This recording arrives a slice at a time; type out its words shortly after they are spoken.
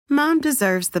Mom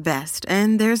deserves the best,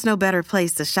 and there's no better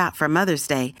place to shop for Mother's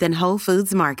Day than Whole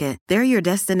Foods Market. They're your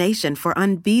destination for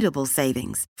unbeatable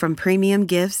savings, from premium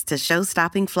gifts to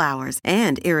show-stopping flowers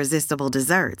and irresistible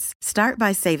desserts. Start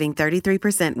by saving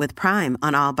 33% with Prime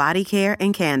on all body care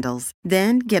and candles.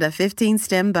 Then get a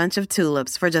 15-stem bunch of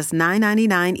tulips for just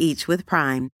 $9.99 each with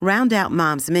Prime. Round out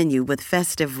Mom's menu with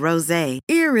festive rosé,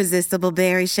 irresistible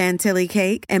berry chantilly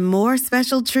cake, and more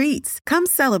special treats. Come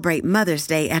celebrate Mother's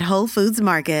Day at Whole Foods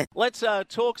Market. Let's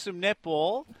talk some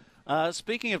netball.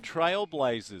 Speaking of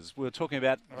trailblazers, we were talking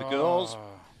about the girls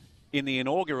in the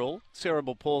inaugural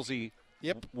Cerebral Palsy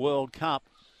World Cup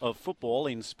of football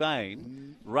in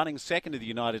Spain, running second to the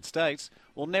United States.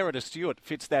 Well, Nerida Stewart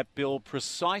fits that bill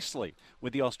precisely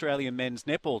with the Australian men's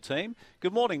netball team.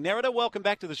 Good morning, Nerida. Welcome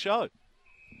back to the show.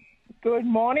 Good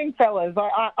morning, fellas.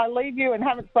 I leave you and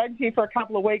haven't spoken to you for a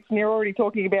couple of weeks, and you're already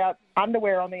talking about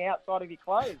underwear on the outside of your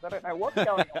clothes. I don't know what's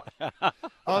going on.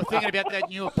 I'm thinking about that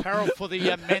new apparel for the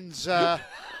men's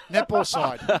netball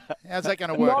side. How's that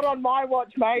going to work? Not on my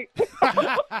watch, mate.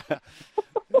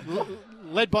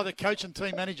 Led by the coach and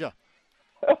team manager.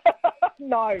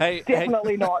 No,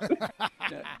 definitely not.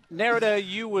 Nerida,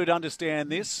 you would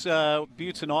understand this.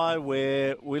 Butts and I,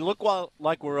 where we look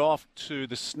like we're off to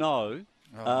the snow.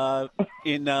 On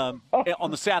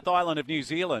the South Island of New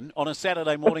Zealand on a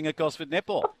Saturday morning at Gosford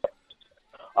Netball.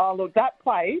 Oh, look, that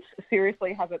place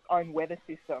seriously has its own weather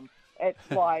system.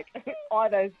 It's like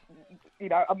either,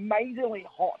 amazingly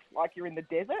hot like you're in the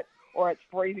desert, or it's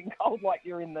freezing cold like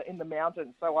you're in the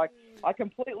mountains. So I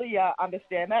completely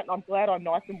understand that, and I'm glad I'm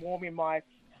nice and warm in my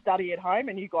study at home,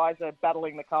 and you guys are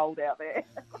battling the cold out there.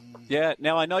 Yeah,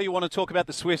 now I know you want to talk about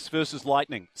the Swifts versus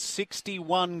Lightning.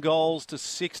 61 goals to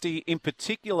 60. In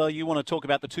particular, you want to talk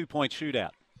about the 2-point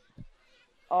shootout.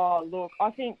 Oh, look,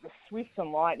 I think the Swifts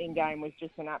and Lightning game was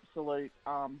just an absolute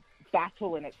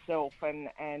battle in itself, and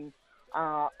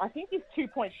I think this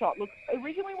 2-point shot, look,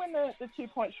 originally when the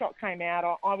 2-point shot came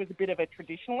out, I was a bit of a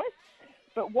traditionalist,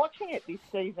 but watching it this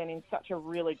season in such a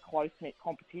really close-knit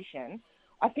competition,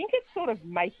 I think it's sort of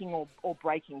making or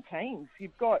breaking teams.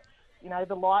 You've got,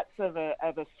 the likes of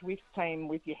a Swifts team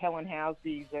with your Helen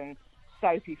Housebys and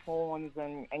Sophie Fawns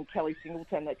and Kelly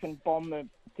Singleton that can bomb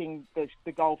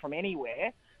the goal from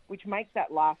anywhere, which makes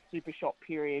that last super shot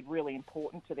period really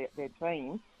important to their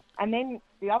team. And then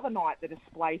the other night, the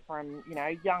display from,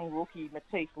 young rookie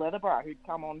Matisse Leatherborough, who'd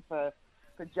come on for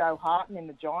Joe Harton in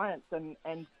the Giants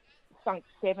and sunk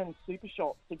 7 super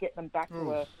shots to get them back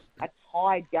to a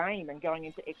tied game and going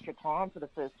into extra time for the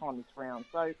first time this round.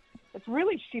 So it's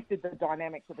really shifted the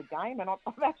dynamics of the game, and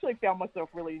I've actually found myself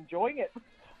really enjoying it.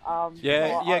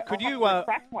 Could you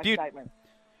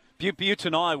Butts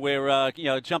and I,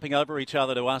 we're jumping over each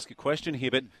other to ask a question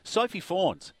here, but Sophie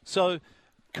Fawns. So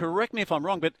correct me if I'm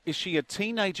wrong, but is she a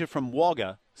teenager from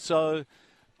Wagga? So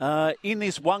in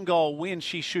this 1-goal win,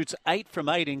 she shoots 8 from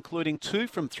 8, including 2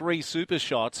 from 3 super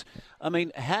shots. I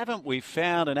mean, haven't we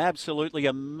found an absolutely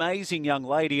amazing young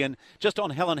lady? And just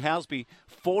on Helen Houseby,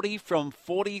 40 from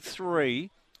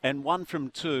 43 and 1 from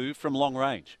 2 from long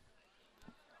range.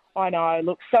 I know.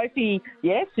 Look, Sophie,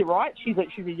 yes, you're right. She's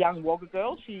a young Wagga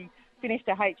girl. She finished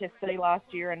her HSC last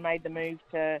year and made the move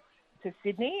to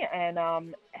Sydney, and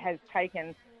has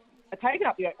taken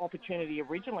up the opportunity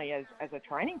originally as a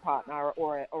training partner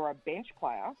or a bench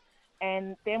player.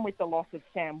 And then with the loss of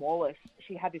Sam Wallace,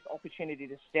 she had this opportunity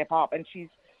to step up. And she's,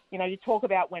 you talk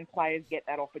about when players get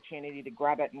that opportunity to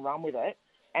grab it and run with it.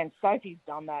 And Sophie's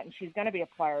done that, and she's going to be a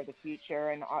player of the future.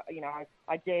 And,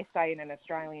 I dare say in an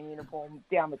Australian uniform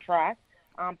down the track.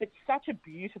 But such a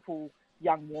beautiful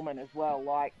young woman as well.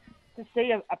 Like, to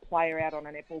see a player out on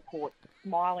a netball court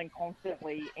smiling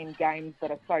constantly in games that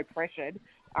are so pressured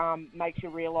makes you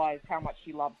realise how much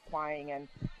she loves playing. And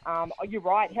you're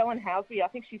right, Helen Houseby, I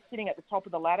think she's sitting at the top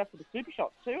of the ladder for the super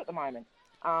shots too at the moment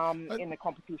in the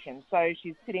competition. So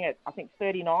she's sitting at, I think,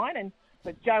 39,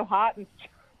 but Joe Harton's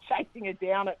chasing her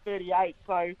down at 38.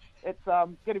 So it's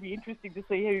going to be interesting to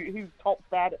see who tops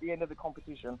that at the end of the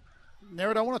competition.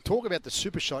 Nerida, I want to talk about the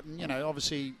super shot. And,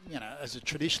 obviously, as a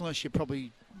traditionalist, you're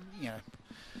probably,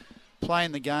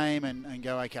 playing the game and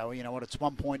go, okay, well, you know what, it's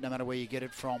 1 point no matter where you get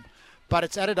it from. But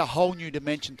it's added a whole new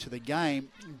dimension to the game.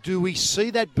 Do we see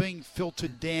that being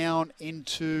filtered down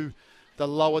into the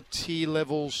lower tier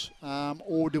levels,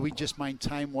 or do we just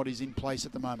maintain what is in place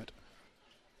at the moment?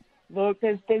 Look,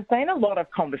 there's been a lot of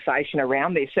conversation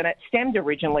around this, and it stemmed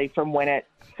originally from when it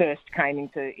first came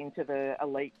into the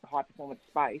elite high-performance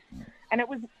space. And it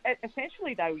was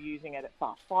essentially they were using it at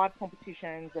Fast 5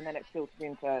 competitions, and then it filtered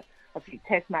into a few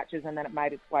test matches, and then it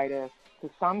made its way to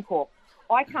Suncorp.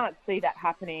 I can't see that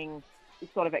happening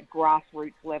sort of at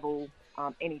grassroots level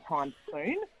anytime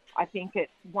soon. I think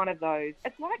it's one of those,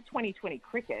 it's like 2020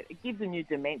 cricket. It gives a new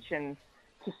dimension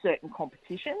to certain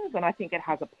competitions, and I think it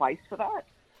has a place for that.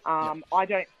 I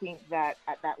don't think that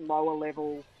at that lower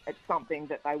level it's something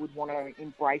that they would want to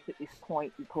embrace at this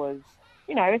point because,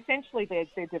 you know, essentially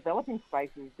they're developing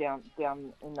spaces down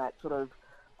in that sort of,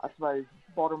 I suppose,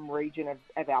 bottom region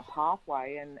of our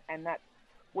pathway, and that's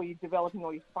where you're developing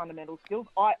all your fundamental skills.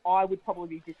 I would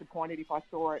probably be disappointed if I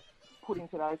saw it put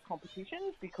into those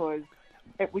competitions because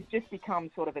it would just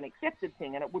become sort of an accepted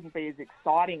thing and it wouldn't be as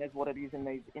exciting as what it is in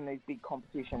these big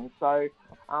competitions. So,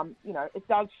 you know, it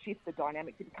does shift the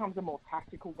dynamics. It becomes a more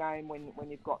tactical game when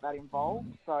you've got that involved.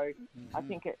 So I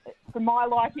think, for my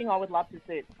liking, I would love to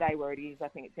see it stay where it is. I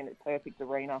think it's in its perfect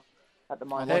arena at the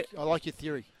moment. I like your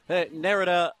theory.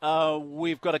 Nerida,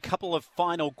 we've got a couple of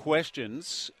final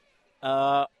questions.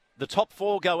 The top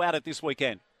four go at it this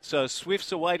weekend. So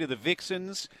Swifts away to the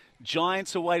Vixens,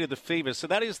 Giants away to the Fever. So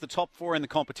that is the top four in the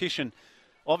competition.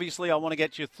 Obviously, I want to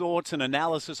get your thoughts and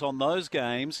analysis on those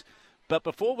games. But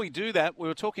before we do that, we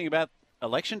were talking about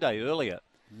Election Day earlier.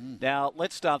 Now,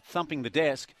 let's start thumping the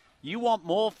desk. You want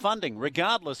more funding,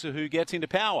 regardless of who gets into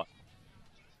power.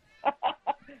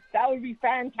 That would be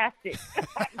fantastic.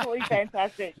 Absolutely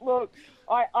fantastic. Look,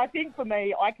 I think for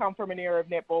me, I come from an era of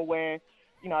netball where,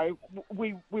 you know,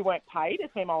 we weren't paid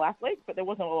as female athletes, but there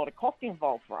wasn't a lot of cost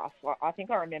involved for us. I think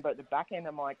I remember at the back end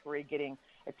of my career getting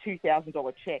a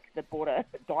 $2,000 check that bought a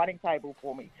dining table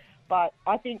for me. But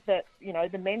I think that, you know,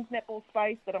 the men's netball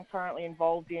space that I'm currently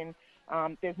involved in,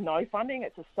 there's no funding.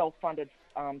 It's a self-funded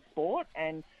sport.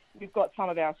 And we've got some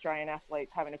of our Australian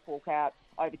athletes having to fork out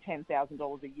over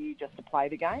 $10,000 a year just to play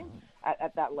the game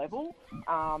at that level.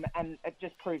 And it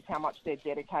just proves how much they're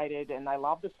dedicated and they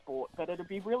love the sport. But it'd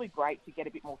be really great to get a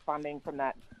bit more funding from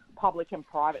that public and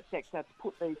private sector to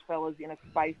put these fellas in a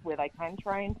space where they can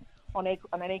train on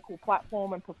an equal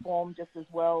platform and perform just as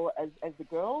well as the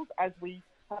girls, as we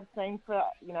have seen for,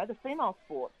 you know, the female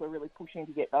sports. We're really pushing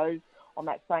to get those on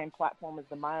that same platform as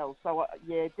the males. So,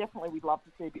 yeah, definitely we'd love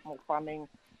to see a bit more funding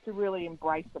to really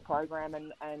embrace the program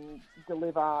and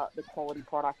deliver the quality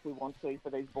product we want to for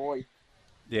these boys.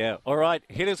 Yeah. All right.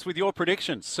 Hit us with your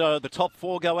predictions. So the top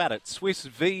four go at it. Swiss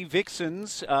v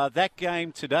Vixens, that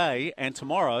game today and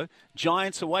tomorrow.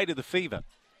 Giants away to the Fever.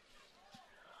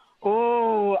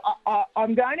 Oh,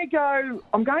 I'm going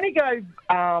to go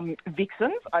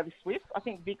Vixens over Swifts. I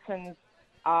think Vixens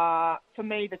are, for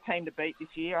me, the team to beat this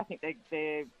year. I think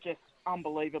they're just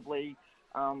unbelievably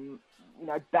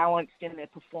balanced in their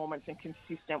performance and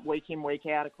consistent week in, week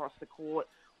out across the court.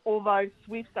 Although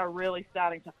Swifts are really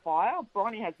starting to fire,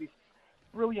 Bronny has this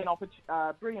brilliant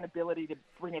ability to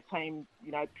bring a team,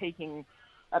 peaking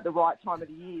at the right time of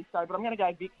the year. But I'm going to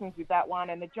go Vixens with that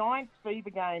one. And the Giants-Fever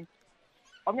game,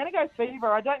 I'm going to go Fever.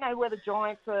 I don't know whether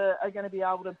Giants are going to be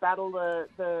able to battle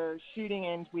the shooting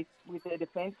end with their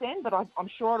defence end, but I'm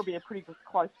sure it'll be a pretty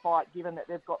close fight given that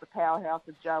they've got the powerhouse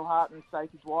of Joe Hart and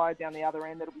Stacey Dwyer down the other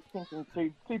end that'll be sinking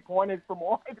two-pointers from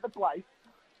all over the place.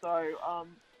 So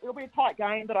it'll be a tight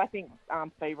game, but I think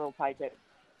Fever will take it.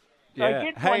 So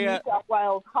against my New South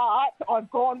Wales Heart,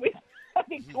 I've gone with a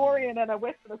Victorian and a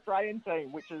Western Australian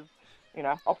team, which is,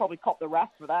 I'll probably cop the wrath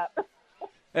for that.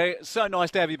 Hey, so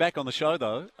nice to have you back on the show,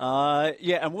 though.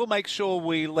 And we'll make sure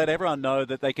we let everyone know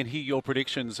that they can hear your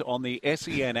predictions on the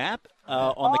SEN app,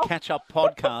 on the Catch Up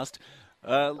podcast,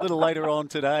 a little later on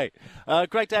today.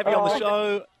 Great to have you on the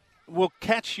show. We'll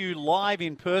catch you live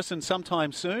in person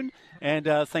sometime soon, and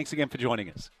thanks again for joining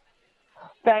us.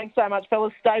 Thanks so much,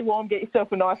 fellas. Stay warm, get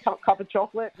yourself a nice cup of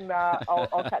chocolate, and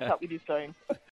I'll catch up with you soon.